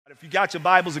If you got your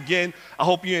Bibles again, I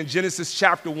hope you're in Genesis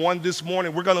chapter 1 this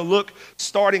morning. We're going to look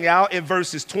starting out in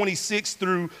verses 26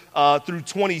 through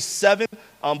 27.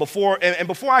 Before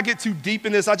I get too deep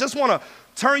in this, I just want to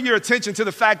turn your attention to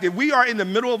the fact that we are in the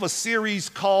middle of a series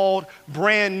called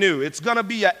Brand New. It's going to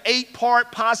be an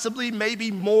 8-part, possibly,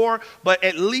 maybe more, but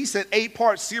at least an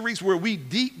 8-part series where we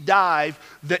deep dive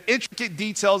the intricate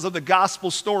details of the gospel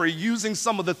story using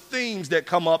some of the themes that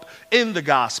come up in the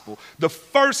gospel. The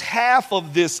first half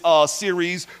of this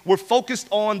series, we're focused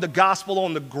on the gospel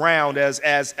on the ground as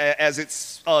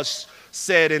it's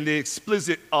said in the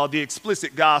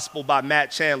explicit gospel by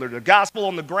Matt Chandler. The gospel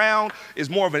on the ground is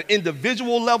more of an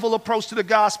individual level approach to the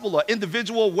gospel, an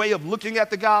individual way of looking at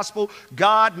the gospel.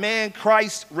 God, man,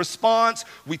 Christ response.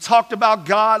 We talked about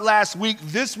God last week.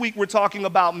 This week we're talking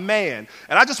about man.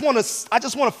 And I just want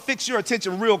to fix your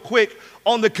attention real quick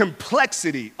on the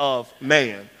complexity of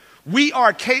man. We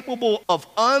are capable of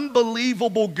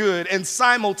unbelievable good, and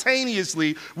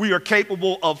simultaneously we are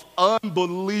capable of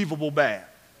unbelievable bad.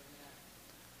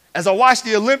 As I watched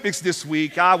the Olympics this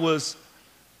week,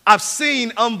 I've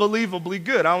seen unbelievably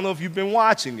good. I don't know if you've been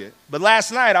watching it, but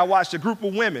last night I watched a group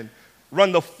of women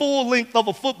run the full length of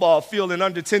a football field in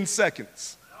under 10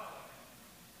 seconds.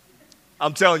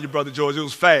 I'm telling you, Brother George, it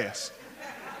was fast.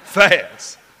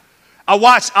 Fast. I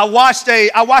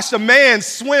watched a man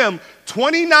swim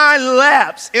 29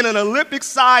 laps in an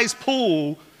Olympic-sized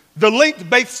pool, the length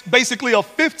basically of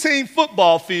 15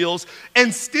 football fields,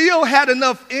 and still had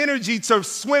enough energy to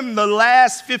swim the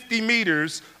last 50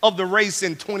 meters of the race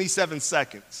in 27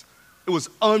 seconds. It was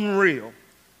unreal.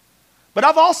 But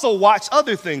I've also watched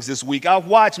other things this week. I've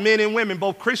watched men and women,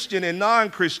 both Christian and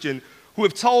non-Christian, who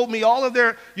have told me all of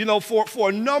their, for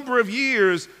a number of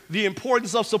years, the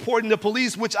importance of supporting the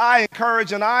police, which I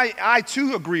encourage and I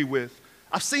too agree with.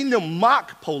 I've seen them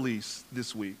mock police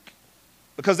this week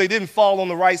because they didn't fall on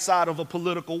the right side of a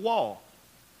political wall.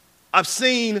 I've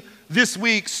seen this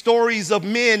week stories of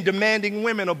men demanding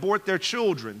women abort their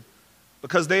children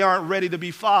because they aren't ready to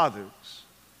be fathers.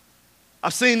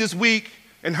 I've seen this week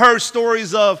and heard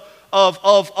stories of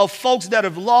folks that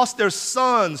have lost their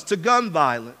sons to gun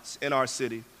violence in our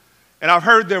city. And I've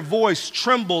heard their voice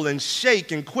tremble and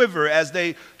shake and quiver as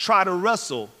they try to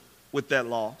wrestle with that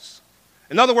loss.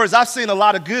 In other words, I've seen a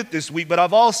lot of good this week, but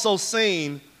I've also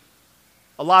seen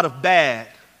a lot of bad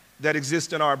that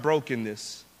exists in our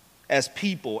brokenness as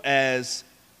people, as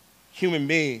human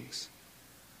beings.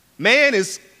 Man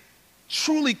is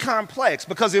truly complex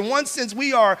because in one sense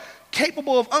we are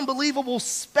capable of unbelievably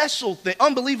special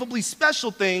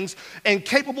things and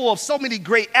capable of so many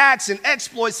great acts and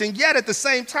exploits, and yet at the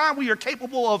same time we are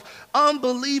capable of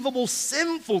unbelievable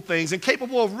sinful things and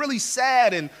capable of really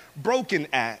sad and broken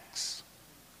acts.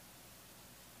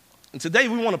 And today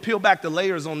we want to peel back the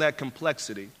layers on that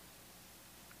complexity.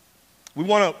 We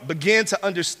want to begin to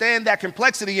understand that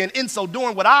complexity, and in so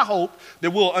doing, what I hope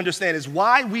that we'll understand is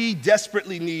why we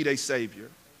desperately need a Savior.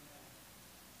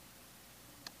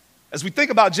 As we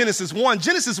think about Genesis 1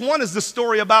 is the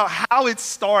story about how it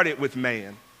started with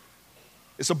man.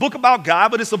 It's a book about God,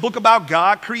 but it's a book about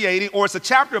God creating, or it's a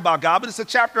chapter about God, but it's a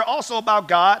chapter also about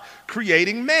God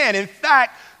creating man. In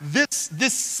fact, this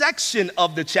section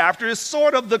of the chapter is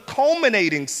sort of the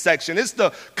culminating section. It's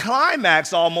the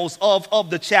climax almost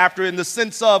of the chapter, in the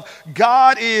sense of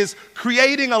God is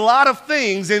creating a lot of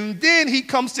things, and then he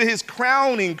comes to his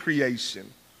crowning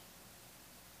creation.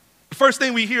 The first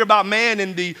thing we hear about man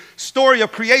in the story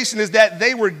of creation is that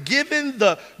they were given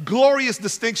the glorious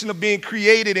distinction of being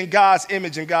created in God's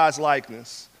image and God's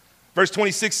likeness. Verse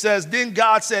 26 says, "Then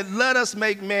God said, 'Let us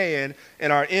make man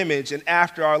in our image and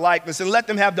after our likeness, and let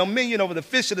them have dominion over the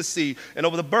fish of the sea and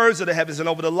over the birds of the heavens and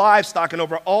over the livestock and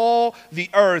over all the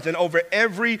earth and over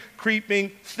every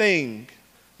creeping thing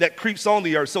that creeps on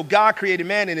the earth.' So God created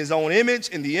man in his own image.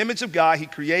 In the image of God, he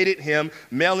created him.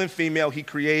 Male and female, he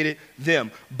created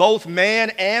them. Both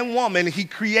man and woman, he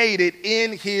created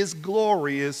in his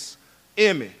glorious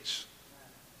image."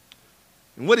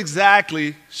 And what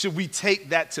exactly should we take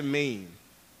that to mean?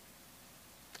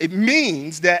 It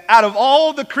means that out of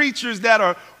all the creatures that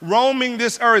are roaming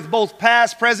this earth, both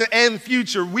past, present, and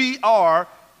future, we are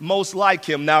most like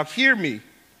him. Now, hear me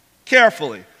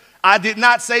carefully. I did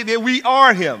not say that we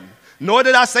are him, nor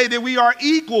did I say that we are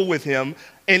equal with him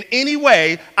in any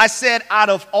way. I said out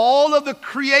of all of the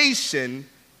creation,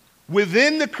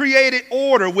 within the created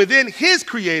order, within his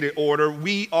created order,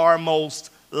 we are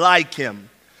most like him.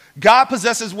 God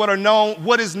possesses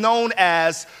what is known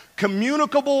as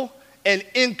communicable and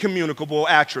incommunicable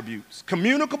attributes.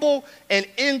 Communicable and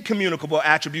incommunicable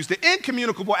attributes. The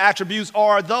incommunicable attributes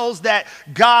are those that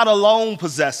God alone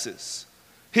possesses.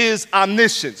 His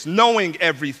omniscience, knowing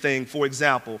everything, for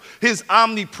example. His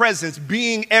omnipresence,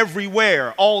 being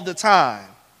everywhere all the time.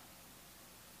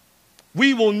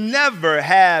 We will never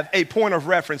have a point of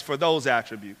reference for those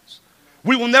attributes.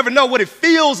 We will never know what it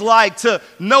feels like to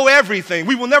know everything.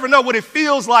 We will never know what it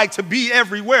feels like to be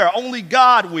everywhere. Only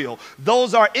God will.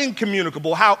 Those are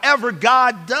incommunicable. However,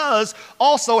 God does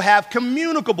also have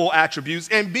communicable attributes,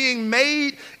 and being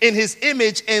made in his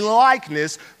image and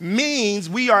likeness means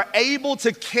we are able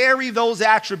to carry those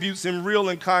attributes in real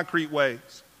and concrete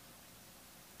ways.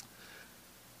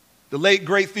 The late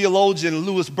great theologian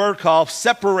Louis Berkhoff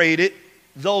separated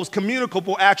those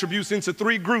communicable attributes into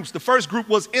three groups. The first group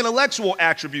was intellectual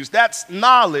attributes. That's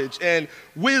knowledge and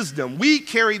wisdom. We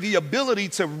carry the ability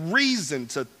to reason,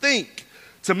 to think,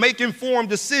 to make informed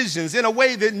decisions in a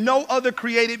way that no other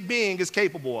created being is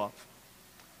capable of.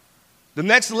 The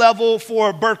next level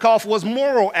for Berkhoff was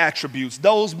moral attributes,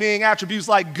 those being attributes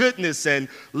like goodness and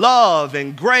love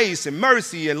and grace and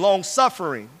mercy and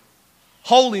long-suffering,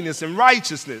 holiness and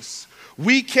righteousness.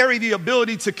 We carry the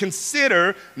ability to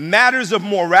consider matters of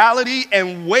morality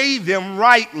and weigh them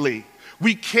rightly.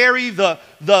 We carry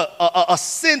a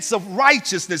sense of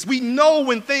righteousness. We know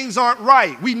when things aren't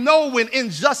right. We know when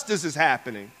injustice is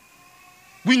happening.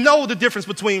 We know the difference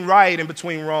between right and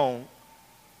between wrong.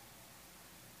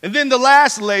 And then the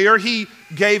last layer he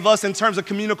gave us in terms of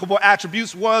communicable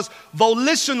attributes was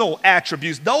volitional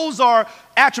attributes. Those are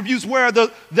attributes where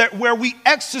we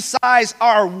exercise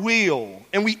our will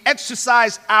and we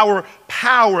exercise our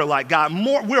power like God.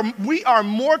 We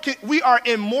are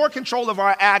in more control of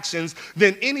our actions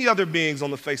than any other beings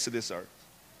on the face of this earth.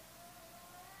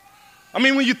 I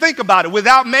mean, when you think about it,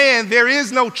 without man, there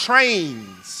is no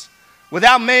trains.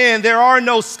 Without man, there are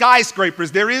no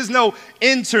skyscrapers. There is no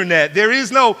internet. There is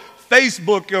no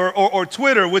Facebook or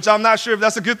Twitter, which I'm not sure if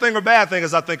that's a good thing or bad thing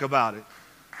as I think about it.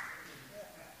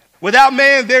 Without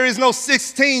man, there is no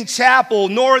Sistine Chapel,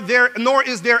 nor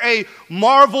is there a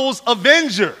Marvel's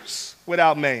Avengers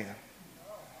without man,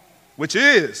 which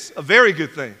is a very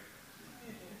good thing.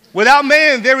 Without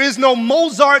man, there is no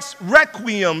Mozart's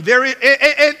Requiem.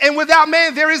 And without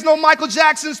man, there is no Michael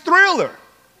Jackson's Thriller.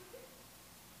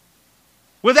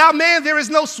 Without man, there is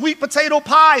no sweet potato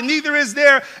pie. Neither is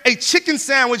there a chicken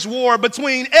sandwich war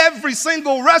between every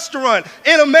single restaurant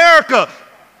in America.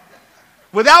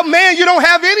 Without man, you don't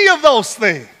have any of those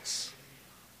things.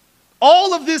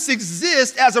 All of this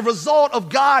exists as a result of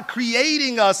God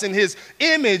creating us in his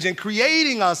image and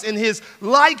creating us in his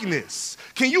likeness.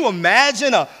 Can you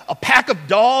imagine a pack of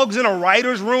dogs in a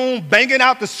writer's room banging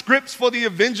out the scripts for the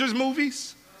Avengers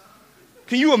movies?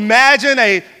 Can you imagine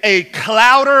a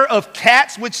clouder of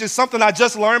cats, which is something I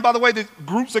just learned, by the way, that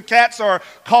groups of cats are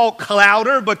called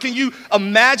clouder, but can you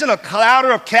imagine a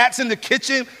clouder of cats in the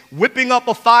kitchen whipping up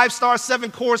a 5-star,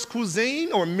 7-course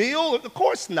cuisine or meal? Of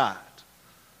course not.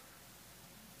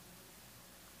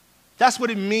 That's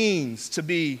what it means to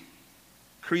be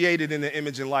created in the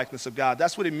image and likeness of God.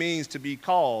 That's what it means to be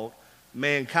called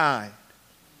mankind.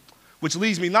 Which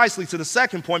leads me nicely to the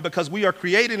second point, because we are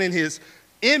created in his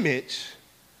image,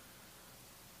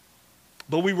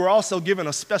 but we were also given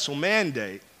a special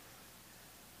mandate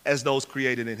as those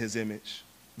created in his image.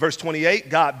 Verse 28,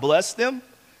 God blessed them,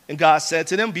 and God said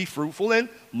to them, be fruitful and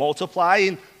multiply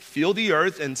and fill the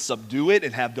earth and subdue it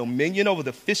and have dominion over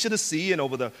the fish of the sea and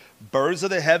over the birds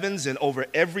of the heavens and over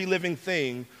every living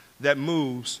thing that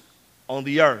moves on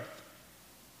the earth.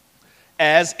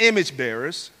 As image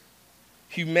bearers,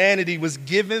 humanity was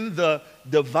given the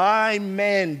divine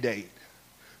mandate.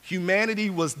 Humanity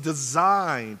was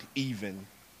designed even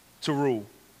to rule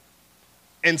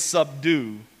and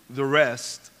subdue the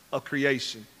rest of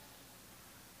creation,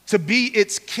 to be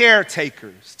its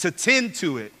caretakers, to tend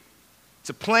to it,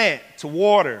 to plant, to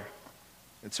water,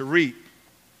 and to reap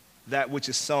that which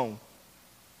is sown,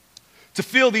 to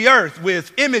fill the earth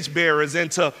with image bearers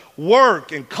and to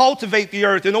work and cultivate the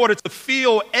earth in order to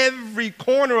fill every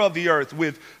corner of the earth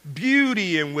with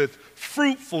beauty and with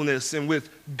fruitfulness and with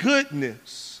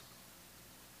goodness.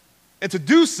 And to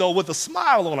do so with a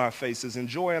smile on our faces and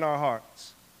joy in our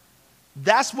hearts.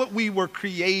 That's what we were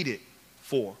created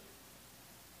for.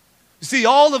 You see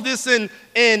all of this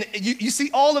you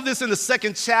see all of this in the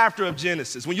second chapter of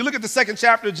Genesis. When you look at the second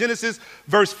chapter of Genesis,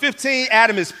 verse 15,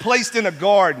 Adam is placed in a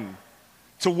garden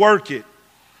to work it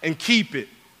and keep it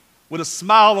with a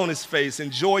smile on his face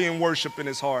and joy and worship in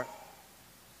his heart.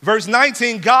 Verse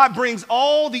 19, God brings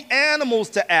all the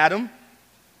animals to Adam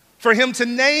for him to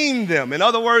name them. In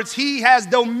other words, he has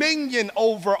dominion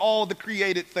over all the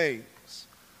created things,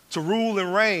 to rule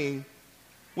and reign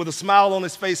with a smile on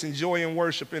his face and joy and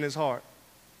worship in his heart.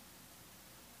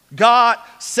 God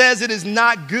says it is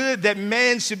not good that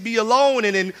man should be alone.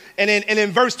 And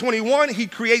in verse 21, he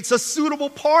creates a suitable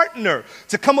partner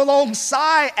to come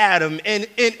alongside Adam and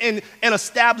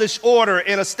establish order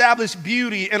and establish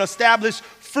beauty and establish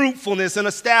fruitfulness and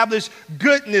establish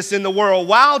goodness in the world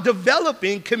while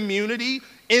developing community,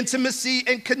 intimacy,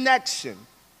 and connection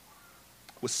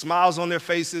with smiles on their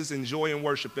faces and joy and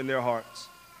worship in their hearts.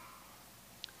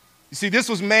 You see, this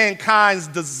was mankind's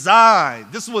design.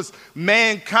 This was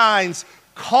mankind's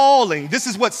calling. This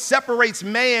is what separates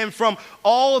man from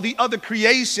all the other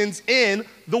creations in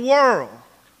the world.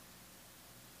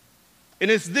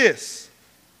 And it's this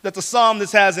that the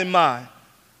psalmist has in mind.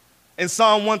 In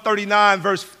Psalm 139,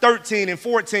 verse 13 and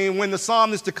 14, when the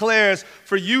psalmist declares,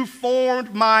 "For you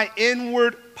formed my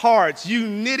inward parts. You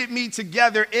knitted me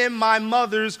together in my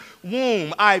mother's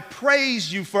womb. I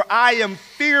praise you, for I am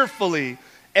fearfully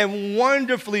and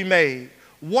wonderfully made.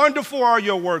 Wonderful are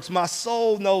your works. My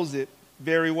soul knows it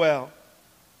very well."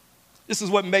 This is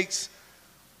what makes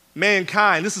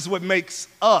mankind, this is what makes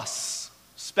us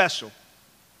special.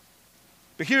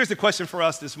 But here's the question for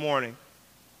us this morning.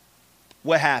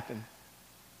 What happened?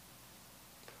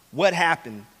 What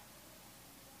happened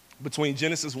between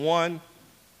Genesis 1,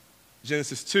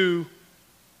 Genesis 2,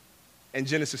 and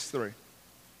Genesis 3?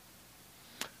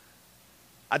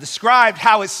 I described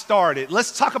how it started.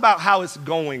 Let's talk about how it's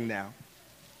going now.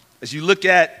 As you look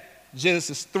at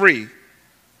Genesis 3,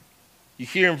 you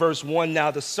hear in verse 1,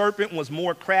 "Now the serpent was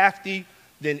more crafty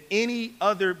than any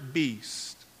other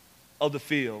beast of the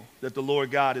field that the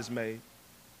Lord God has made.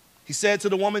 He said to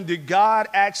the woman, 'Did God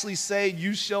actually say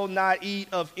you shall not eat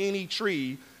of any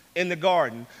tree in the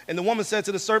garden?' And the woman said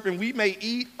to the serpent, 'We may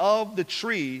eat of the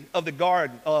tree of the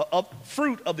garden, of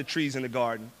fruit of the trees in the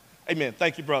garden.'" Amen.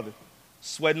 Thank you, brother.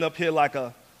 Sweating up here like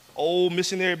a old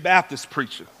missionary Baptist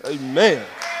preacher. Amen.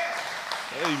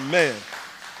 Amen.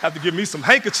 Have to give me some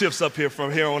handkerchiefs up here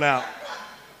from here on out.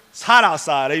 It's hot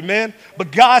outside, amen.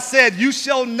 But God said, "You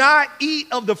shall not eat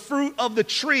of the fruit of the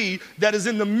tree that is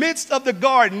in the midst of the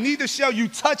garden, neither shall you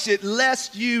touch it,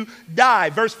 lest you die."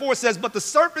 Verse 4 says, "But the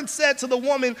serpent said to the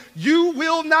woman, 'You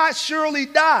will not surely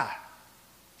die.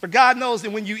 For God knows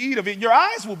that when you eat of it, your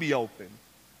eyes will be open,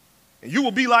 and you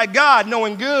will be like God,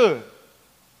 knowing good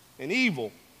and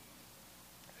evil.'"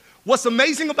 What's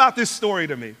amazing about this story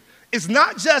to me is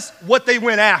not just what they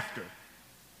went after,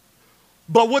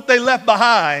 but what they left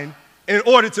behind in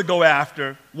order to go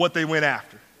after what they went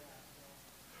after.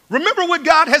 Remember what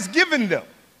God has given them.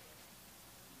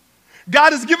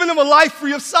 God has given them a life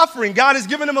free of suffering. God has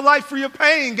given them a life free of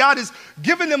pain. God has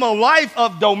given them a life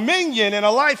of dominion and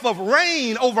a life of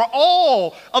reign over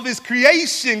all of his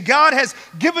creation. God has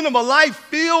given them a life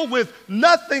filled with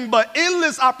nothing but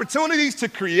endless opportunities to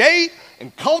create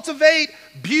and cultivate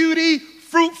beauty,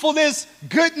 fruitfulness,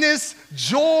 goodness,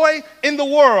 joy in the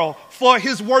world for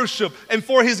his worship and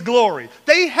for his glory.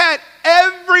 They had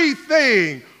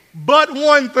everything but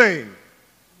one thing.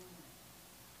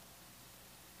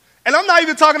 And I'm not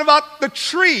even talking about the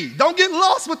tree. Don't get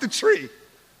lost with the tree,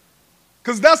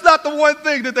 because that's not the one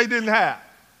thing that they didn't have.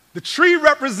 The tree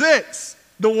represents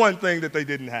the one thing that they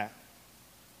didn't have.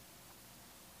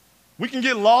 We can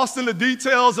get lost in the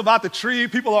details about the tree.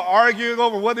 People are arguing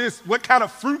over what kind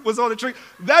of fruit was on the tree.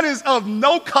 That is of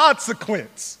no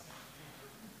consequence.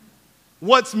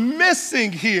 What's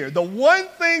missing here, the one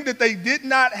thing that they did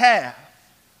not have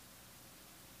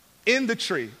in the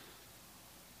tree,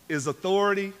 is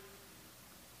authority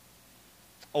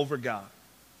over God.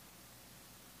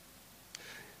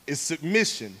 Is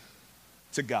submission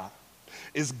to God.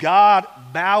 Is God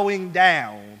bowing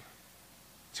down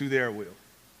to their will.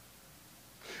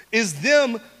 Is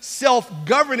them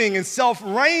self-governing and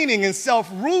self-reigning and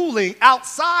self-ruling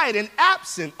outside and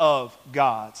absent of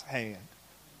God's hand.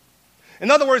 In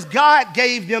other words, God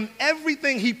gave them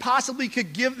everything he possibly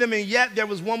could give them, and yet there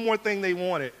was one more thing they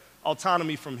wanted: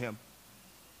 autonomy from him.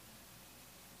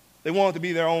 They wanted to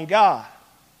be their own God.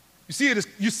 You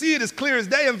see it as clear as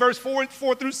day in verse 4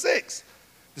 through 6.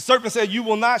 The serpent said, "You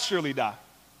will not surely die."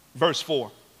 Verse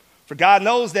 4, "For God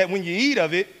knows that when you eat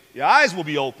of it, your eyes will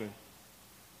be open,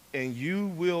 and you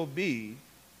will be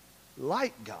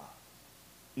like God,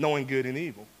 knowing good and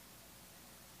evil."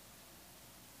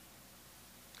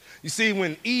 You see,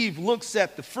 when Eve looks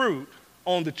at the fruit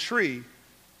on the tree,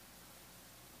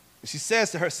 she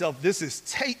says to herself,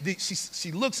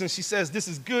 she looks and she says, "This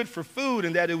is good for food,"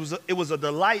 and that it was a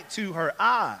delight to her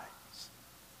eyes.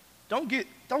 Don't get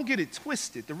it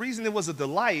twisted. The reason it was a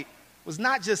delight was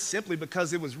not just simply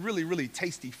because it was really, really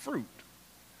tasty fruit.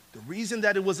 The reason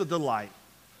that it was a delight,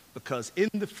 because in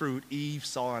the fruit, Eve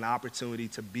saw an opportunity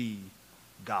to be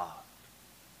God.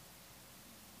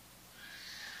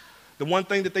 The one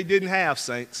thing that they didn't have,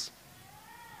 saints.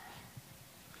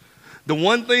 The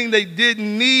one thing they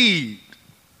didn't need,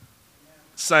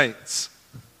 saints.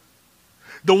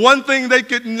 The one thing they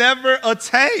could never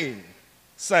attain,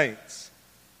 saints,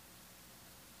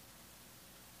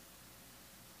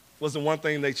 was the one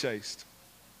thing they chased.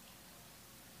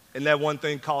 And that one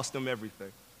thing cost them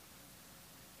everything.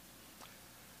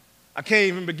 I can't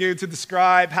even begin to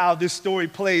describe how this story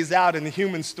plays out in the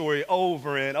human story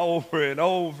over and over and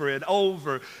over and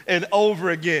over and over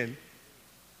again.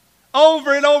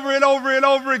 Over and over and over and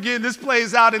over again, this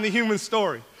plays out in the human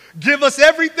story. Give us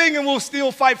everything and we'll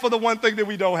still fight for the one thing that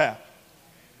we don't have.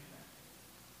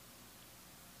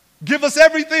 Give us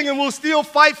everything and we'll still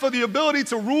fight for the ability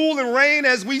to rule and reign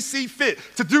as we see fit,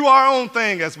 to do our own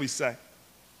thing, as we say.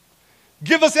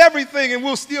 Give us everything and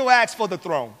we'll still ask for the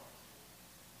throne.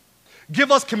 Give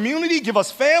us community, give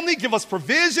us family, give us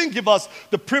provision, give us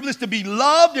the privilege to be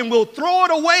loved, and we'll throw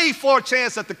it away for a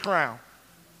chance at the crown.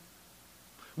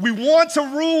 We want to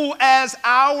rule as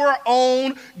our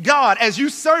own God. As you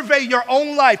survey your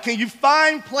own life, can you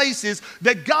find places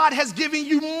that God has given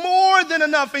you more than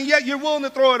enough, and yet you're willing to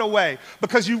throw it away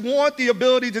because you want the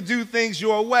ability to do things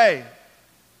your way?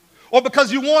 Or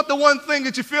because you want the one thing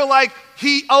that you feel like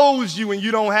he owes you and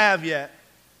you don't have yet?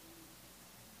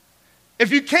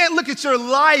 If you can't look at your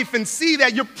life and see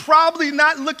that, you're probably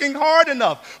not looking hard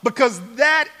enough, because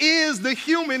that is the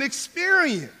human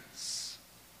experience.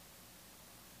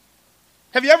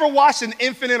 Have you ever watched an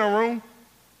infant in a room?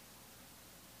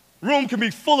 Room can be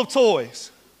full of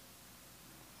toys.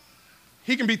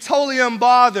 He can be totally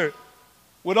unbothered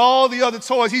with all the other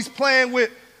toys. He's playing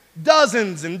with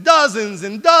dozens and dozens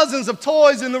and dozens of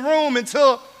toys in the room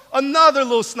until another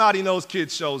little snotty-nosed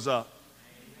kid shows up.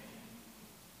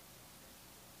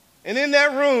 And in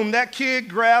that room, that kid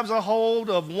grabs a hold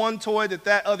of one toy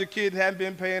that other kid hadn't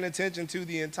been paying attention to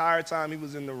the entire time he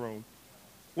was in the room.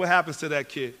 What happens to that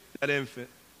kid, that infant?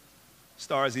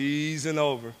 Starts easing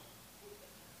over,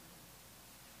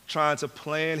 trying to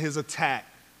plan his attack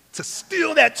to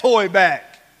steal that toy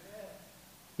back.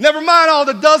 Never mind all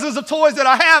the dozens of toys that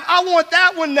I have, I want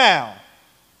that one now.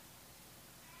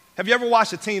 Have you ever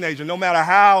watched a teenager, no matter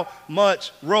how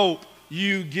much rope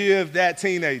you give that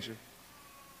teenager?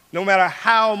 No matter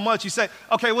how much you say,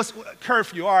 okay, what's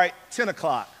curfew? All right, 10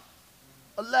 o'clock,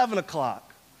 11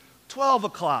 o'clock, 12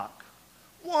 o'clock,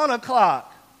 1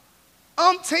 o'clock,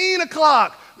 umpteen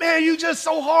o'clock. Man, you just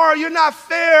so hard. You're not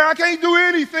fair. I can't do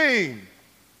anything.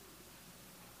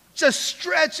 Just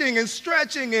stretching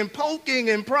and poking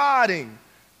and prodding.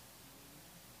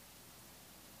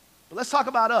 But let's talk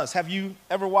about us. Have you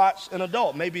ever watched an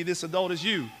adult? Maybe this adult is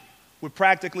you, with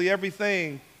practically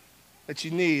everything that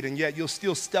you need, and yet you'll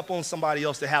still step on somebody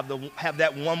else to have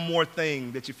that one more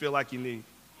thing that you feel like you need.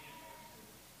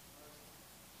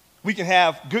 We can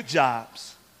have good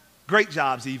jobs, great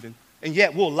jobs even, and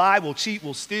yet we'll lie, we'll cheat,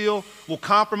 we'll steal, we'll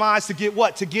compromise to get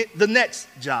what? To get the next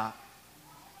job.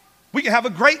 We can have a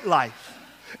great life,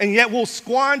 and yet we'll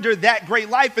squander that great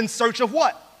life in search of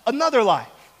what? Another life.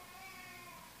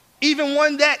 Even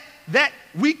one that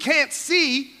we can't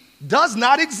see does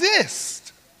not exist.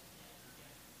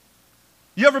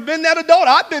 You ever been that adult?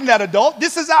 I've been that adult.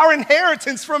 This is our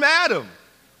inheritance from Adam.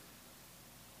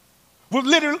 With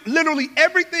literally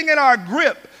everything in our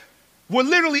grip, with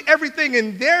literally everything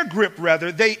in their grip,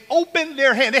 rather, they opened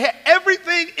their hand. They had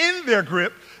everything in their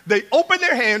grip. They opened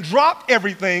their hand, dropped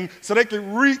everything so they could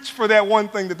reach for that one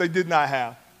thing that they did not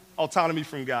have. Autonomy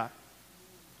from God.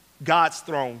 God's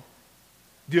throne.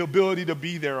 The ability to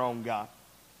be their own God.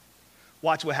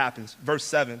 Watch what happens. Verse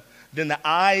 7. Then the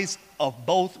eyes of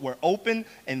both were open,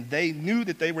 and they knew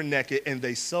that they were naked, and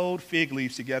they sewed fig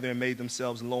leaves together and made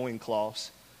themselves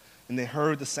loincloths. And they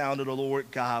heard the sound of the Lord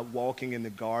God walking in the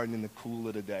garden in the cool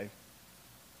of the day.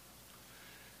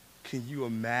 Can you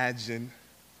imagine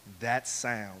that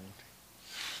sound,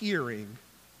 hearing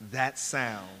that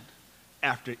sound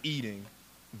after eating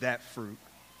that fruit?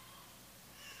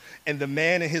 And the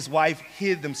man and his wife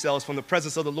hid themselves from the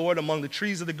presence of the Lord among the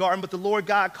trees of the garden. But the Lord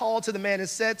God called to the man and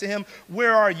said to him,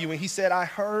 "Where are you?" And he said, "I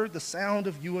heard the sound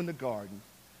of you in the garden,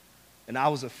 and I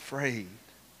was afraid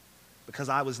because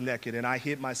I was naked, and I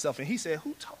hid myself." And he said,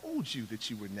 "Who told you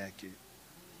that you were naked?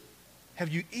 Have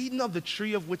you eaten of the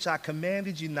tree of which I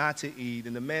commanded you not to eat?"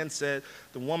 And the man said,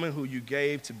 "The woman who you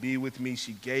gave to be with me,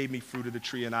 she gave me fruit of the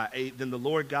tree, and I ate." Then the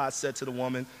Lord God said to the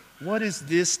woman, "What is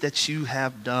this that you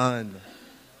have done?"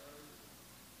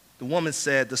 The woman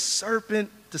said, "The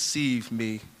serpent deceived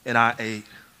me, and I ate."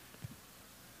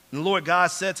 And the Lord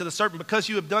God said to the serpent, "Because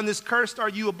you have done this, cursed are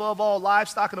you above all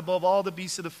livestock and above all the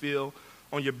beasts of the field.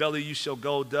 On your belly you shall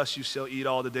go, dust you shall eat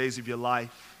all the days of your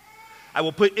life. I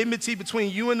will put enmity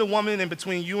between you and the woman, and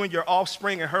between you and your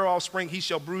offspring and her offspring. He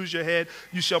shall bruise your head,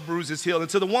 you shall bruise his heel. And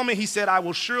to the woman he said, I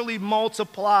will surely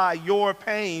multiply your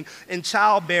pain in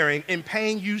childbearing. In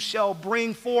pain you shall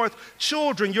bring forth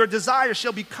children. Your desire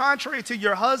shall be contrary to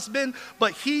your husband,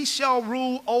 but he shall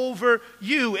rule over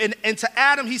you. And to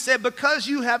Adam he said, because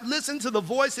you have listened to the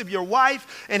voice of your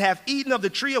wife and have eaten of the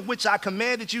tree of which I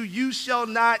commanded you, you shall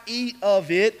not eat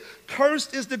of it.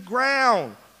 Cursed is the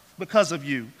ground because of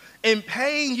you. In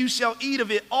pain you shall eat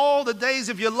of it all the days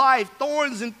of your life.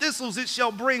 Thorns and thistles it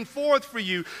shall bring forth for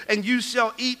you, and you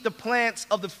shall eat the plants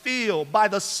of the field. By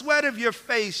the sweat of your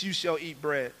face you shall eat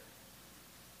bread,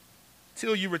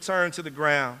 till you return to the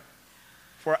ground.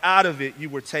 For out of it you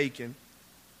were taken.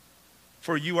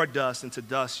 For you are dust, and to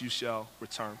dust you shall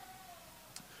return.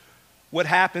 What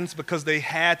happens because they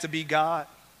had to be God?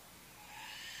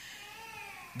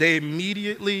 They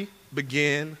immediately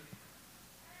begin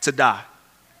to die.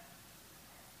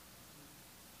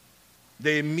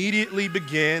 They immediately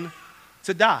begin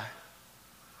to die.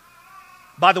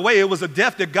 By the way, it was a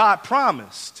death that God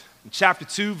promised. In chapter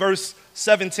 2, verse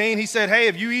 17, he said, hey,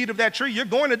 if you eat of that tree, you're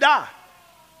going to die.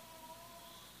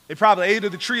 They probably ate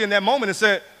of the tree in that moment and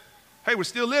said, hey, we're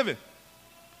still living.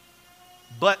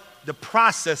 But the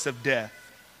process of death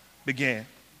began.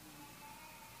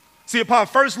 See, upon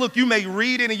first look, you may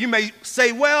read it and you may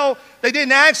say, well, they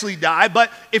didn't actually die.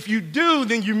 But if you do,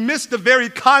 then you miss the very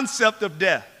concept of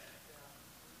death.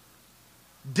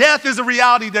 Death is a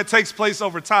reality that takes place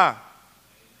over time.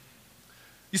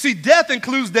 You see, death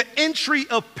includes the entry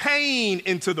of pain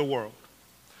into the world.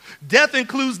 Death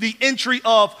includes the entry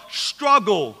of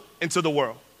struggle into the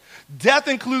world. Death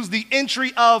includes the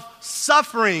entry of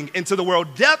suffering into the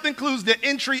world. Death includes the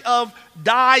entry of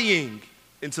dying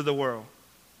into the world.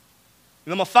 You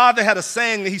know, my father had a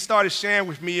saying that he started sharing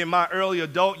with me in my early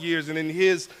adult years and in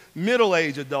his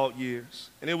middle-aged adult years.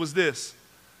 And it was this: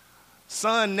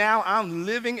 son, now I'm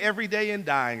living every day and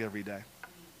dying every day.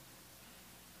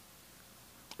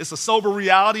 It's a sober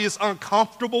reality. It's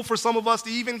uncomfortable for some of us to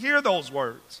even hear those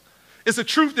words. It's a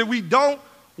truth that we don't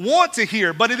want to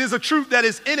hear, but it is a truth that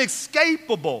is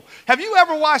inescapable. Have you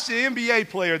ever watched an NBA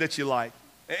player that you like,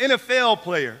 an NFL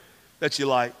player that you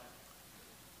like?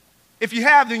 If you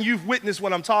have, then you've witnessed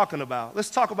what I'm talking about.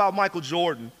 Let's talk about Michael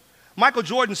Jordan. Michael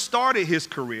Jordan started his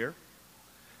career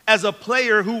as a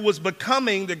player who was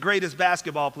becoming the greatest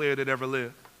basketball player that ever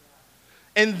lived.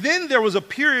 And then there was a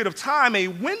period of time, a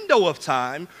window of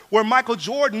time, where Michael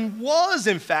Jordan was,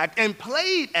 in fact, and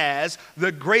played as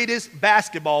the greatest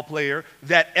basketball player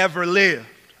that ever lived.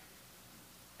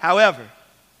 However,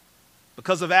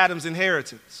 because of Adam's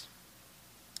inheritance,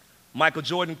 Michael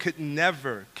Jordan could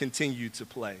never continue to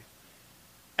play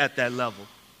at that level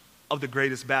of the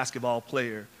greatest basketball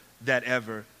player that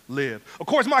ever lived. Of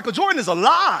course, Michael Jordan is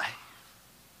alive,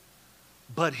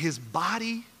 but his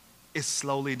body is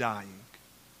slowly dying.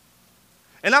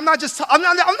 And I'm not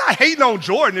hating on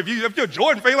Jordan. If you're a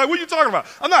Jordan fan, like, what are you talking about?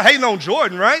 I'm not hating on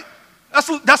Jordan, right? That's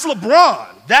LeBron.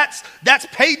 That's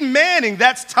Peyton Manning.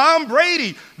 That's Tom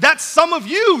Brady. That's some of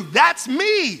you. That's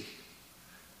me.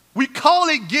 We call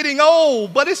it getting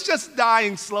old, but it's just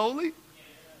dying slowly.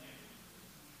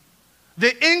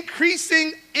 The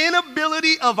increasing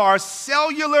inability of our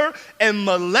cellular and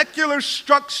molecular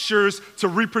structures to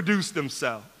reproduce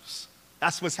themselves.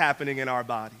 That's what's happening in our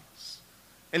bodies.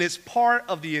 And it's part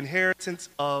of the inheritance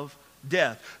of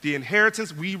death, the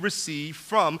inheritance we receive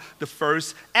from the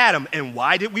first Adam. And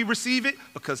why did we receive it?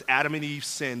 Because Adam and Eve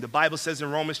sinned. The Bible says in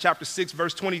Romans chapter 6,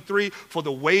 verse 23, for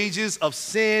the wages of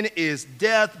sin is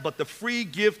death, but the free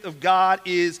gift of God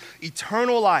is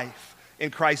eternal life in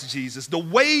Christ Jesus. The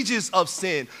wages of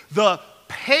sin, the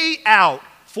payout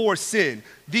for sin,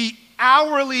 the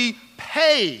hourly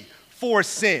pay for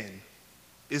sin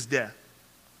is death.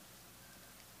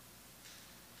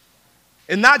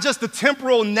 And not just the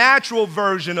temporal, natural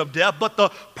version of death, but the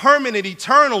permanent,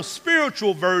 eternal,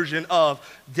 spiritual version of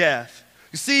death.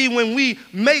 You see, when we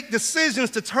make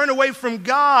decisions to turn away from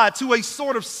God to a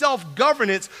sort of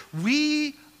self-governance,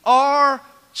 we are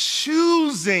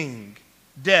choosing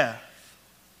death.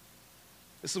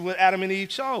 This is what Adam and Eve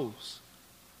chose.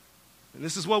 And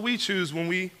this is what we choose when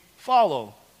we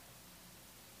follow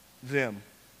them.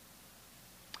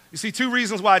 You see, two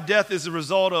reasons why death is a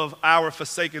result of our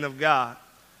forsaking of God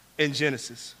in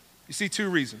Genesis. You see, two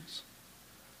reasons.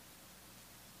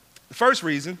 The first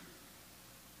reason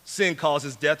sin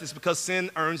causes death is because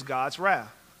sin earns God's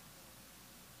wrath.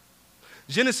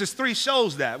 Genesis 3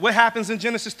 shows that. What happens in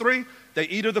Genesis 3? They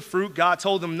eat of the fruit. God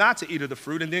told them not to eat of the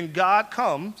fruit. And then God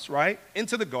comes, right,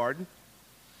 into the garden.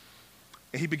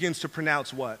 And he begins to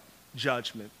pronounce what?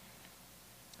 Judgment.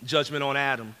 Judgment on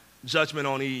Adam Judgment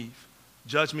on Eve.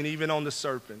 Judgment even on the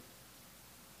serpent.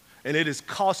 And it is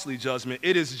costly judgment.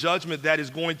 It is judgment that is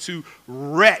going to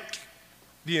wreck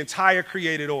the entire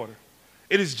created order.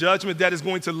 It is judgment that is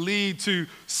going to lead to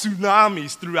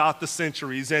tsunamis throughout the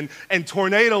centuries and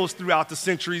tornadoes throughout the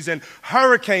centuries and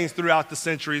hurricanes throughout the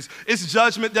centuries. It's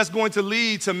judgment that's going to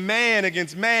lead to man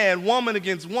against man, woman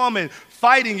against woman,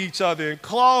 fighting each other and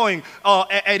clawing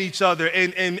at each other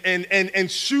and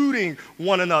shooting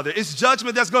one another. It's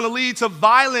judgment that's going to lead to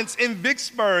violence in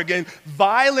Vicksburg and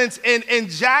violence in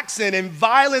Jackson and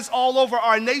violence all over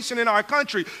our nation and our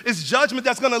country. It's judgment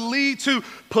that's going to lead to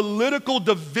political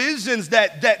divisions that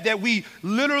we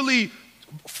literally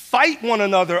fight one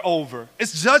another over.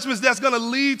 It's judgments that's going to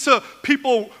lead to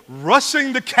people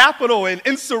rushing the Capitol and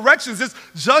insurrections. It's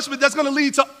judgment that's going to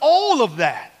lead to all of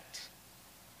that.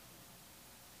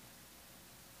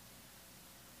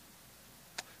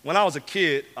 When I was a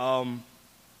kid, I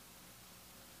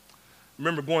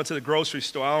remember going to the grocery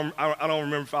store. I don't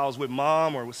remember if I was with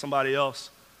mom or with somebody else.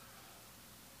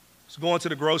 I was going to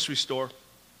the grocery store,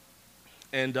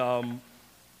 and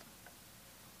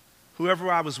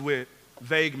whoever I was with,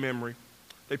 vague memory,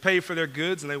 they paid for their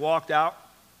goods and they walked out.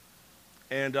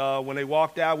 And when they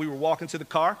walked out, we were walking to the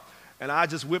car, and I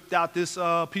just whipped out this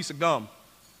piece of gum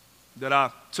that I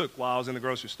took while I was in the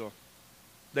grocery store.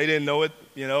 They didn't know it,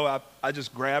 you know. I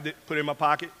just grabbed it, put it in my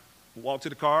pocket, walked to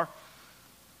the car.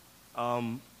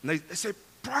 And they said,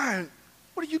 "Brian,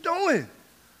 what are you doing?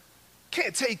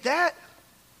 Can't take that."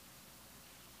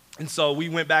 And so we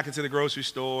went back into the grocery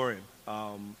store,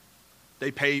 and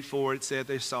they paid for it, said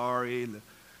they're sorry. And the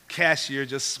cashier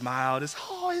just smiled. It's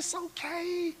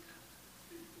okay.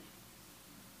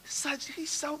 He's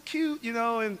so cute, you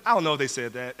know. And I don't know if they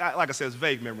said that. Like I said, it's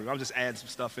vague memory. I'm just adding some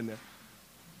stuff in there.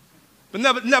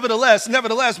 But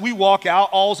nevertheless, we walk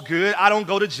out, all's good. I don't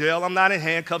go to jail. I'm not in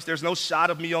handcuffs. There's no shot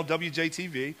of me on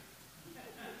WJTV.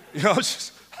 You know,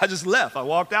 I just left. I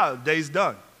walked out. The day's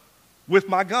done with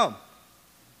my gum.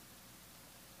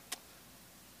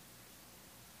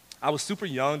 I was super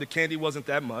young. The candy wasn't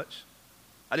that much.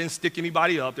 I didn't stick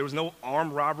anybody up. There was no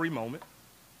armed robbery moment.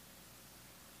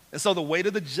 And so the weight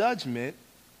of the judgment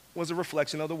was a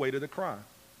reflection of the weight of the crime.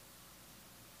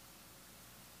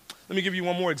 Let me give you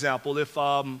one more example.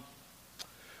 What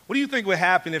do you think would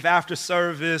happen if after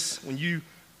service, when you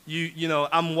know,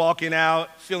 I'm walking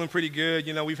out feeling pretty good,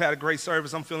 you know, we've had a great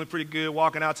service, I'm feeling pretty good,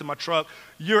 walking out to my truck,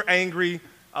 you're angry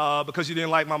because you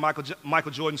didn't like my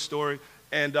Michael Jordan story,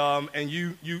 and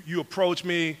you approach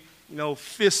me, you know,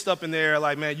 fist up in there,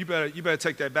 like, man, you better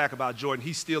take that back about Jordan.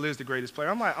 He still is the greatest player.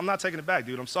 I'm like, I'm not taking it back,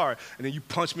 dude. I'm sorry. And then you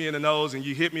punch me in the nose, and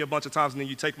you hit me a bunch of times, and then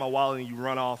you take my wallet, and you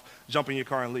run off, jump in your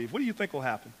car, and leave. What do you think will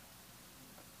happen?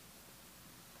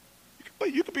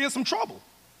 You could be in some trouble,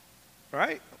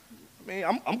 right? I mean,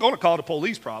 I'm going to call the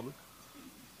police probably.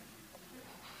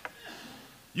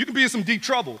 You can be in some deep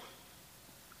trouble.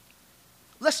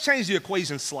 Let's change the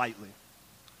equation slightly.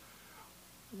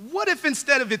 What if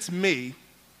instead of it's me,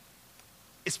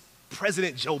 it's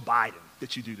President Joe Biden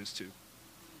that you do this to?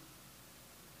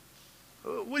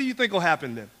 What do you think will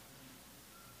happen then?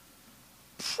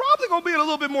 Probably going to be in a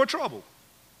little bit more trouble.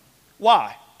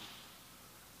 Why?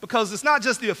 Because it's not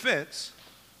just the offense,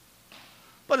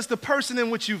 but it's the person in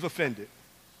which you've offended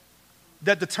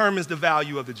that determines the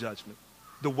value of the judgment.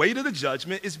 The weight of the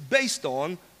judgment is based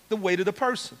on the weight of the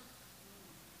person.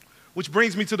 Which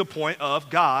brings me to the point of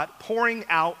God pouring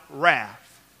out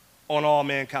wrath on all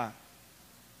mankind.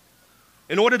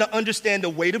 In order to understand the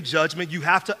weight of judgment, you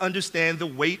have to understand the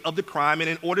weight of the crime. And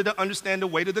in order to understand the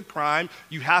weight of the crime,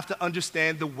 you have to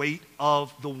understand the weight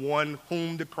of the one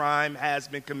whom the crime has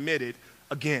been committed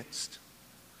against.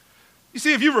 You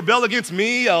see, if you rebel against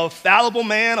me, a fallible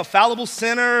man, a fallible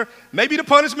sinner, maybe the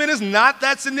punishment is not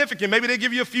that significant. Maybe they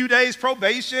give you a few days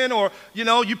probation, or, you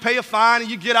know, you pay a fine and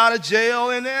you get out of jail,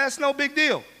 and that's no big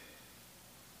deal.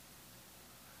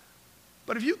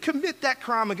 But if you commit that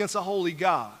crime against a holy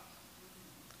God,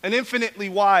 an infinitely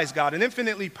wise God, an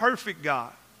infinitely perfect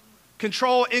God,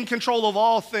 in control of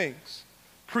all things,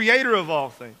 creator of all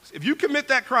things, if you commit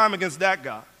that crime against that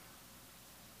God,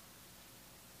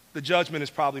 the judgment is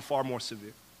probably far more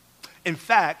severe. In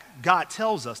fact, God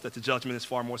tells us that the judgment is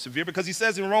far more severe because he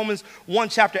says in Romans 1,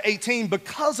 chapter 18,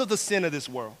 because of the sin of this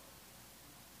world.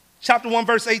 Chapter 1,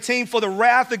 verse 18, for the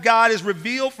wrath of God is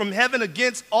revealed from heaven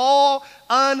against all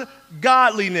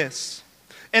ungodliness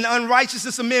and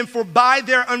unrighteousness of men, who by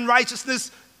their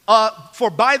unrighteousness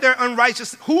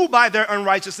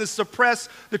suppress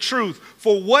the truth.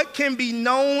 For what can be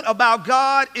known about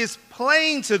God is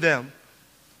plain to them,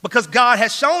 because God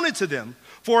has shown it to them.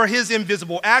 For his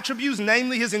invisible attributes,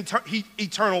 namely his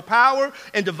eternal power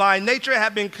and divine nature,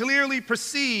 have been clearly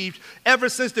perceived ever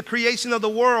since the creation of the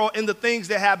world in the things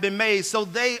that have been made, so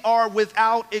they are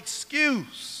without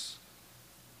excuse.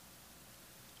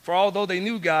 For although they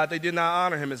knew God, they did not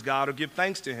honor him as God or give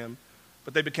thanks to him,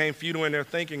 but they became futile in their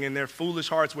thinking, and their foolish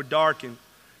hearts were darkened.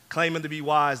 Claiming to be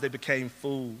wise, they became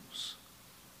fools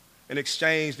and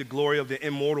exchanged the glory of the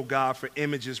immortal God for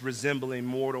images resembling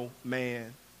mortal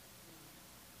man.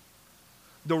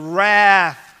 The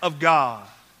wrath of God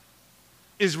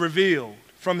is revealed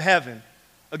from heaven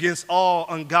against all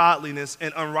ungodliness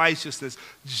and unrighteousness.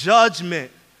 Judgment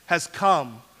has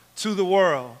come to the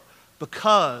world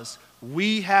because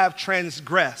we have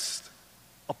transgressed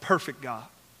a perfect God.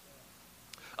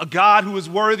 A God who is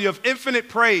worthy of infinite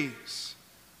praise,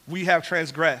 we have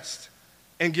transgressed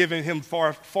and given him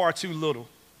far, far too little.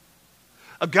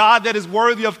 A God that is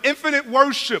worthy of infinite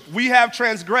worship, we have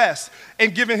transgressed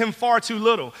and given him far too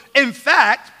little. In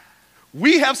fact,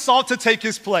 we have sought to take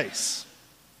his place.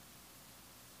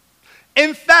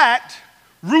 In fact,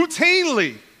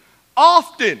 routinely,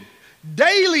 often,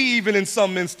 daily even in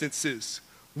some instances,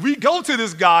 we go to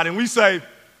this God and we say,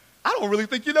 I don't really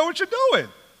think you know what you're doing.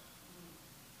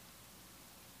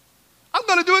 I'm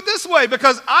going to do it this way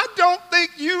because I don't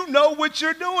think you know what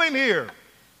you're doing here.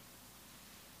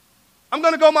 I'm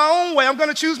going to go my own way. I'm going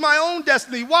to choose my own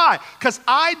destiny. Why? Because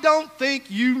I don't think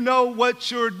you know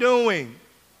what you're doing.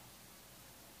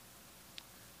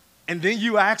 And then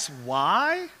you ask,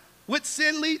 why would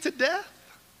sin lead to death?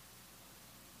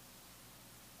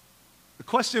 The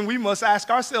question we must ask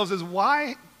ourselves is,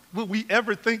 why would we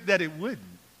ever think that it wouldn't?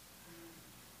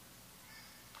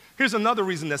 Here's another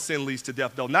reason that sin leads to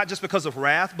death, though. Not just because of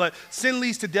wrath, but sin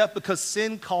leads to death because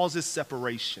sin causes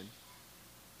separation.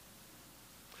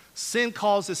 Sin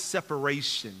causes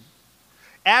separation.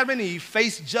 Adam and Eve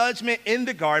faced judgment in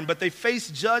the garden, but they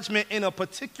faced judgment in a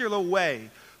particular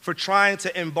way for trying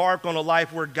to embark on a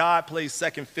life where God plays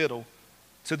second fiddle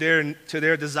to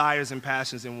their desires and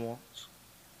passions and wants.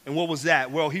 And what was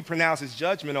that? Well, he pronounces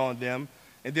judgment on them.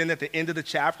 And then at the end of the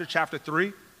chapter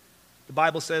 3, the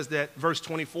Bible says that, verse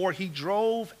 24, he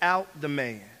drove out the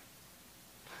man.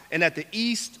 And at the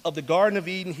east of the Garden of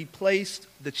Eden, he placed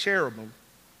the cherubim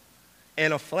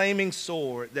and a flaming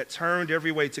sword that turned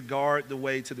every way to guard the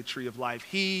way to the tree of life.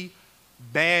 He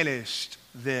banished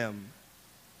them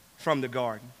from the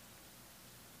garden.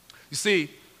 You see,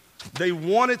 they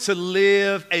wanted to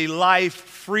live a life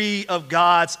free of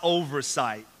God's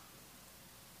oversight.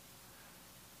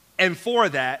 And for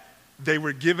that, they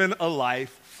were given a life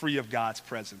free of God's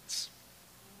presence.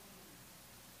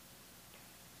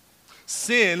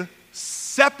 Sin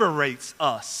separates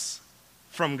us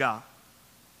from God.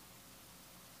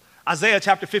 Isaiah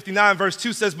chapter 59 verse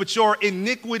 2 says, but your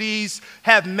iniquities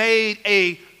have made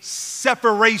a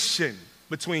separation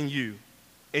between you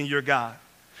and your God.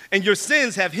 And your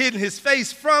sins have hidden his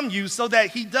face from you so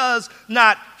that he does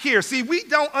not hear. See, we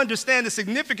don't understand the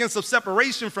significance of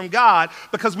separation from God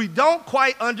because we don't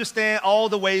quite understand all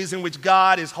the ways in which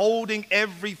God is holding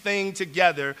everything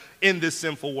together in this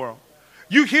sinful world.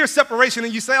 You hear separation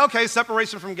and you say, okay,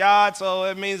 separation from God, so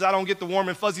it means I don't get the warm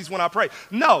and fuzzies when I pray.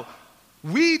 No,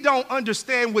 we don't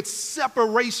understand what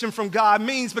separation from God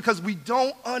means because we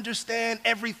don't understand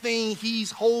everything he's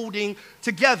holding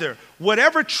together.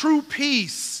 Whatever true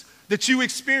peace that you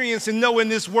experience and know in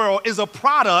this world is a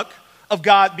product of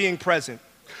God being present.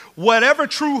 Whatever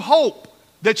true hope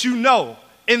that you know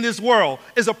in this world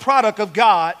is a product of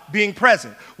God being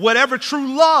present. Whatever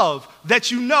true love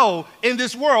that you know in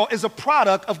this world is a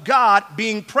product of God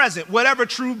being present. Whatever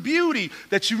true beauty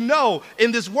that you know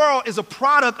in this world is a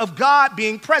product of God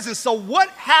being present. So what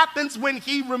happens when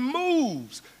he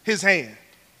removes his hand?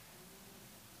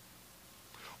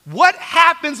 What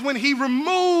happens when he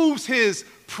removes his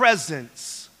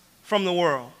presence from the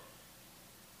world?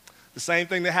 The same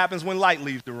thing that happens when light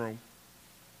leaves the room.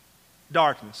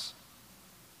 Darkness.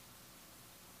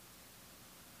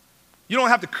 You don't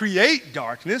have to create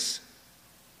darkness.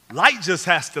 Light just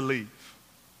has to leave.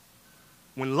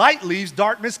 When light leaves,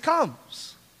 darkness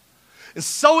comes. And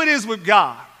so it is with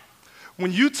God.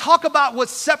 When you talk about what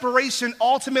separation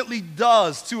ultimately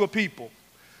does to a people,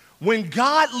 when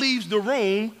God leaves the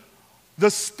room, the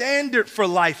standard for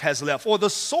life has left, or the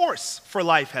source for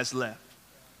life has left.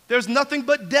 There's nothing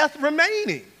but death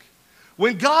remaining.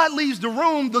 When God leaves the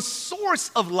room, the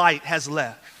source of light has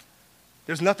left.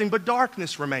 There's nothing but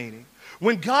darkness remaining.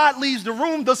 When God leaves the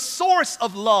room, the source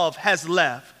of love has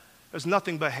left. There's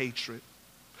nothing but hatred.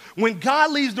 When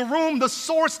God leaves the room, the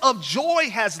source of joy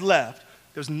has left.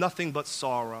 There's nothing but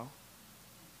sorrow.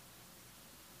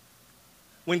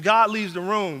 When God leaves the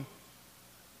room,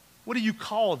 What do you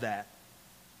call that?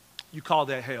 You call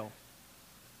that hell.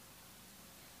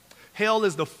 Hell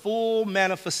is the full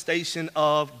manifestation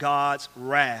of God's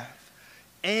wrath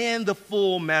and the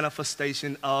full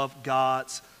manifestation of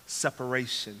God's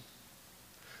separation.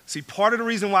 See, part of the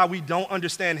reason why we don't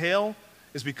understand hell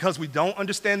is because we don't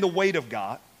understand the weight of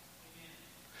God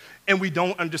and we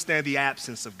don't understand the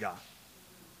absence of God.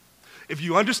 If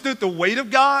you understood the weight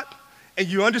of God and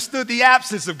you understood the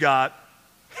absence of God,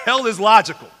 hell is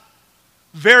logical,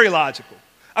 very logical.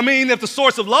 I mean, if the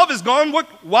source of love is gone,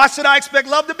 why should I expect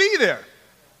love to be there?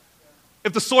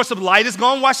 If the source of light is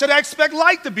gone, why should I expect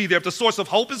light to be there? If the source of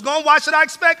hope is gone, why should I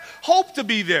expect hope to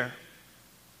be there?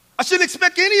 I shouldn't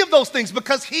expect any of those things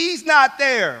because he's not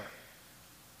there.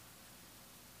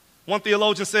 One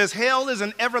theologian says, hell is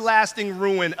an everlasting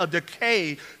ruin, a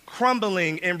decay,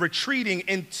 crumbling and retreating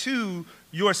into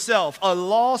yourself, a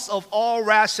loss of all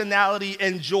rationality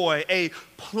and joy, a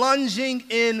plunging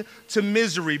into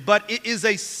misery. But it is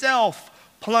a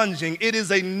self-plunging. It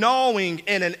is a gnawing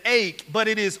and an ache, but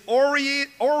it is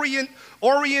oriented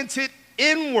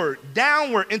inward,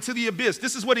 downward into the abyss.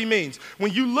 This is what he means.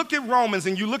 When you look at Romans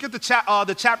and you look at the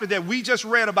chapter that we just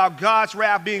read about God's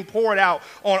wrath being poured out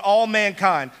on all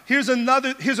mankind, here's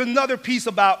another piece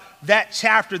about that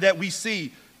chapter that we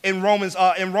see in Romans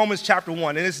chapter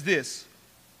 1, and it's this.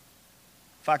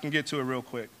 If I can get to it real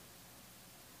quick.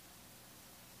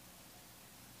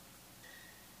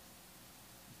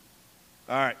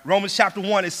 All right, Romans chapter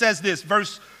 1, it says this,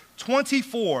 verse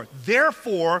 24,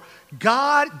 therefore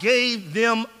God gave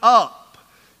them up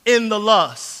in the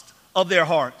lust of their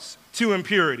hearts to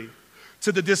impurity,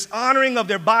 to the dishonoring of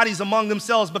their bodies among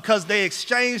themselves, because they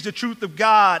exchanged the truth of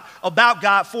God about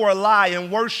God for a lie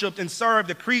and worshiped and served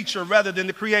the creature rather than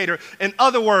the creator. In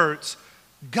other words,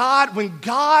 when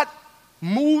God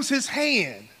moves his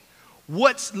hand,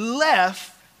 what's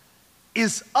left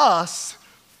is us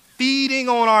feeding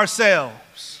on ourselves.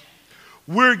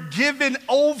 We're given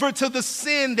over to the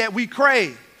sin that we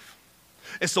crave.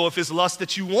 And so if it's lust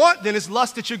that you want, then it's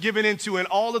lust that you're given into and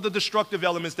all of the destructive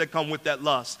elements that come with that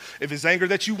lust. If it's anger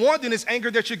that you want, then it's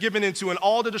anger that you're given into and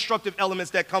all the destructive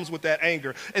elements that comes with that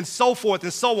anger, and so forth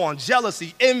and so on.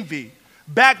 Jealousy, envy,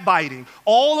 backbiting,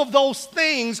 all of those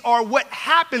things are what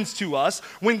happens to us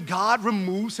when God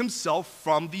removes himself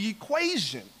from the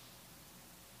equation.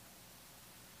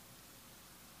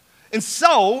 And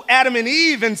so Adam and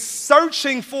Eve, in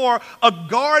searching for a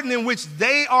garden in which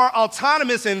they are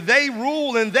autonomous and they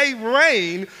rule and they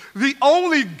reign, the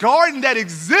only garden that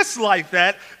exists like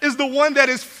that is the one that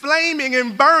is flaming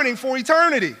and burning for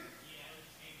eternity.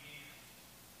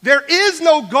 There is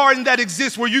no garden that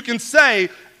exists where you can say,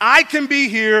 I can be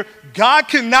here, God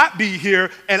cannot be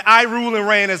here, and I rule and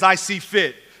reign as I see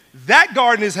fit. That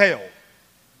garden is hell.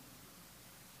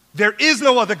 There is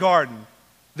no other garden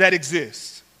that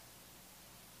exists.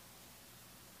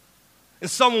 And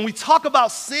so when we talk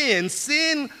about sin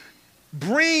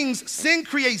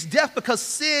creates death because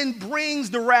sin brings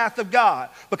the wrath of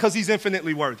God because he's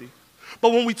infinitely worthy.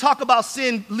 But when we talk about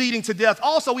sin leading to death,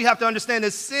 also we have to understand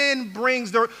that sin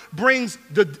brings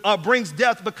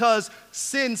death because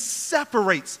sin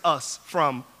separates us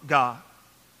from God.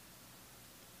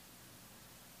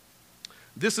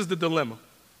 This is the dilemma.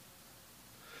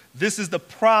 This is the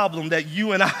problem that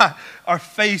you and I are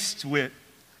faced with.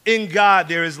 In God,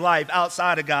 there is life.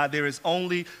 Outside of God, there is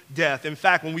only death. In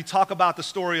fact, when we talk about the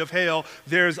story of hell,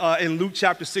 there's in Luke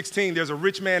chapter 16, there's a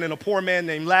rich man and a poor man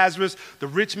named Lazarus. The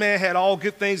rich man had all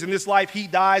good things in this life. He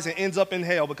dies and ends up in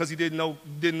hell because he didn't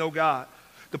know God.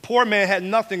 The poor man had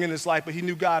nothing in his life, but he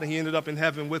knew God, and he ended up in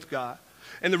heaven with God.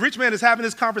 And the rich man is having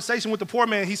this conversation with the poor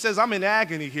man. He says, I'm in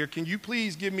agony here. Can you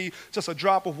please give me just a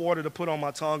drop of water to put on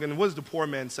my tongue? And what does the poor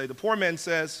man say? The poor man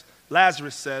says,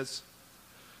 Lazarus says,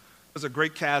 there's a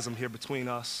great chasm here between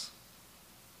us.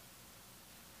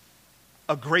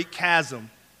 A great chasm.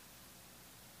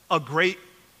 A great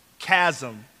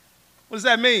chasm. What does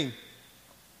that mean?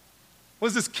 What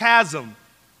is this chasm?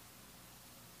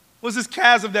 What's this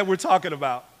chasm that we're talking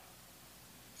about?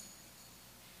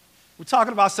 We're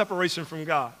talking about separation from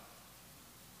God.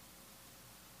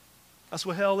 That's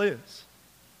what hell is.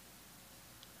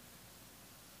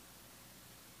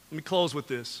 Let me close with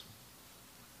this.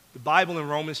 The Bible in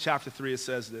Romans chapter 3, it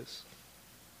says this.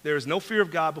 There is no fear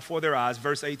of God before their eyes,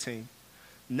 verse 18.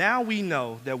 Now we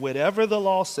know that whatever the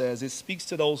law says, it speaks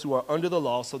to those who are under the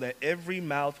law so that every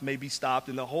mouth may be stopped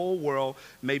and the whole world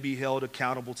may be held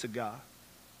accountable to God.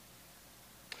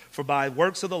 For by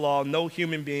works of the law, no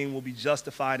human being will be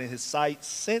justified in his sight,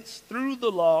 since through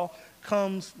the law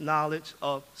comes knowledge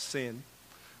of sin.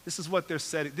 This is what they're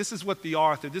setting. This is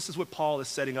what Paul is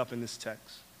setting up in this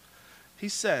text. He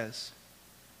says,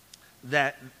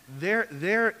 that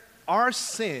our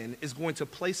sin is going to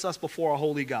place us before a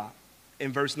holy God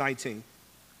in verse 19.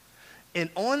 And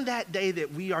on that day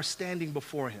that we are standing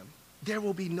before him, there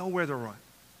will be nowhere to run.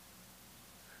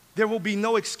 There will be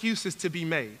no excuses to be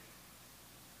made.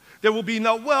 There will be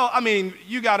no,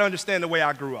 you got to understand the way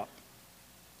I grew up.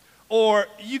 Or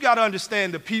you got to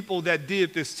understand the people that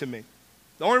did this to me.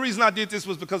 The only reason I did this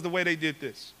was because of the way they did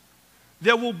this.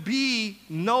 There will be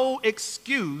no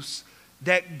excuse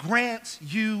that grants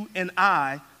you and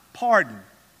I pardon.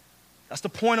 That's the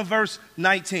point of verse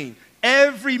 19.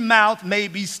 Every mouth may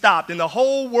be stopped, and the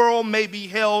whole world may be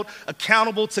held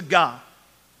accountable to God.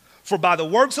 For by the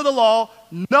works of the law,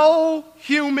 no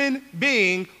human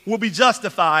being will be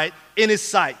justified in his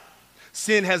sight.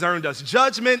 Sin has earned us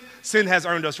judgment. Sin has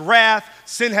earned us wrath.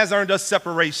 Sin has earned us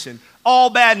separation. All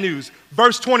bad news.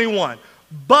 Verse 21.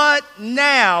 But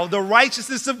now the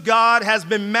righteousness of God has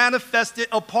been manifested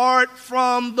apart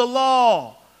from the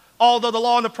law. Although the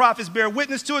law and the prophets bear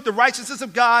witness to it, the righteousness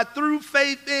of God through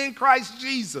faith in Christ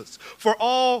Jesus for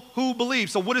all who believe.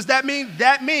 So what does that mean?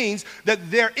 That means that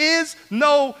there is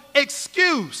no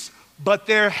excuse, but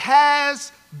there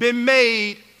has been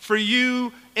made for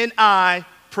you and I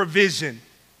provision.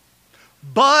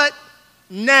 But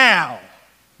now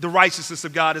the righteousness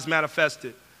of God is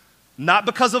manifested, not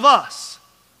because of us,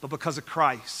 but because of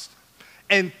Christ.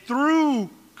 And through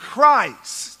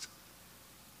Christ,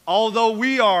 although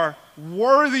we are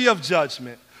worthy of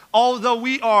judgment, although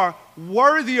we are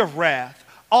worthy of wrath,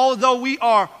 although we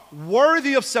are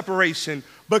worthy of separation,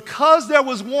 because there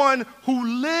was one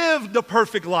who lived the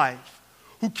perfect life,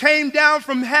 who came down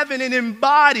from heaven and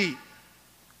embodied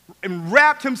and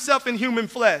wrapped himself in human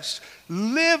flesh,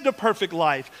 lived a perfect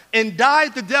life, and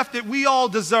died the death that we all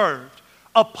deserved,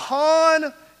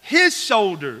 upon his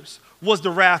shoulders was the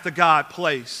wrath of God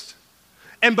placed.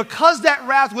 And because that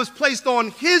wrath was placed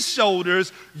on his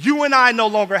shoulders, you and I no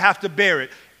longer have to bear it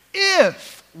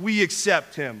if we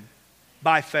accept him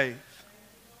by faith.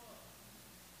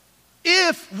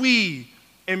 If we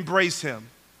embrace him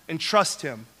and trust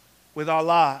him with our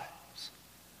lives.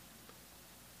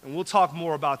 And we'll talk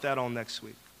more about that on next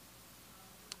week.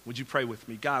 Would you pray with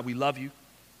me? God, we love you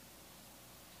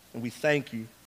and we thank you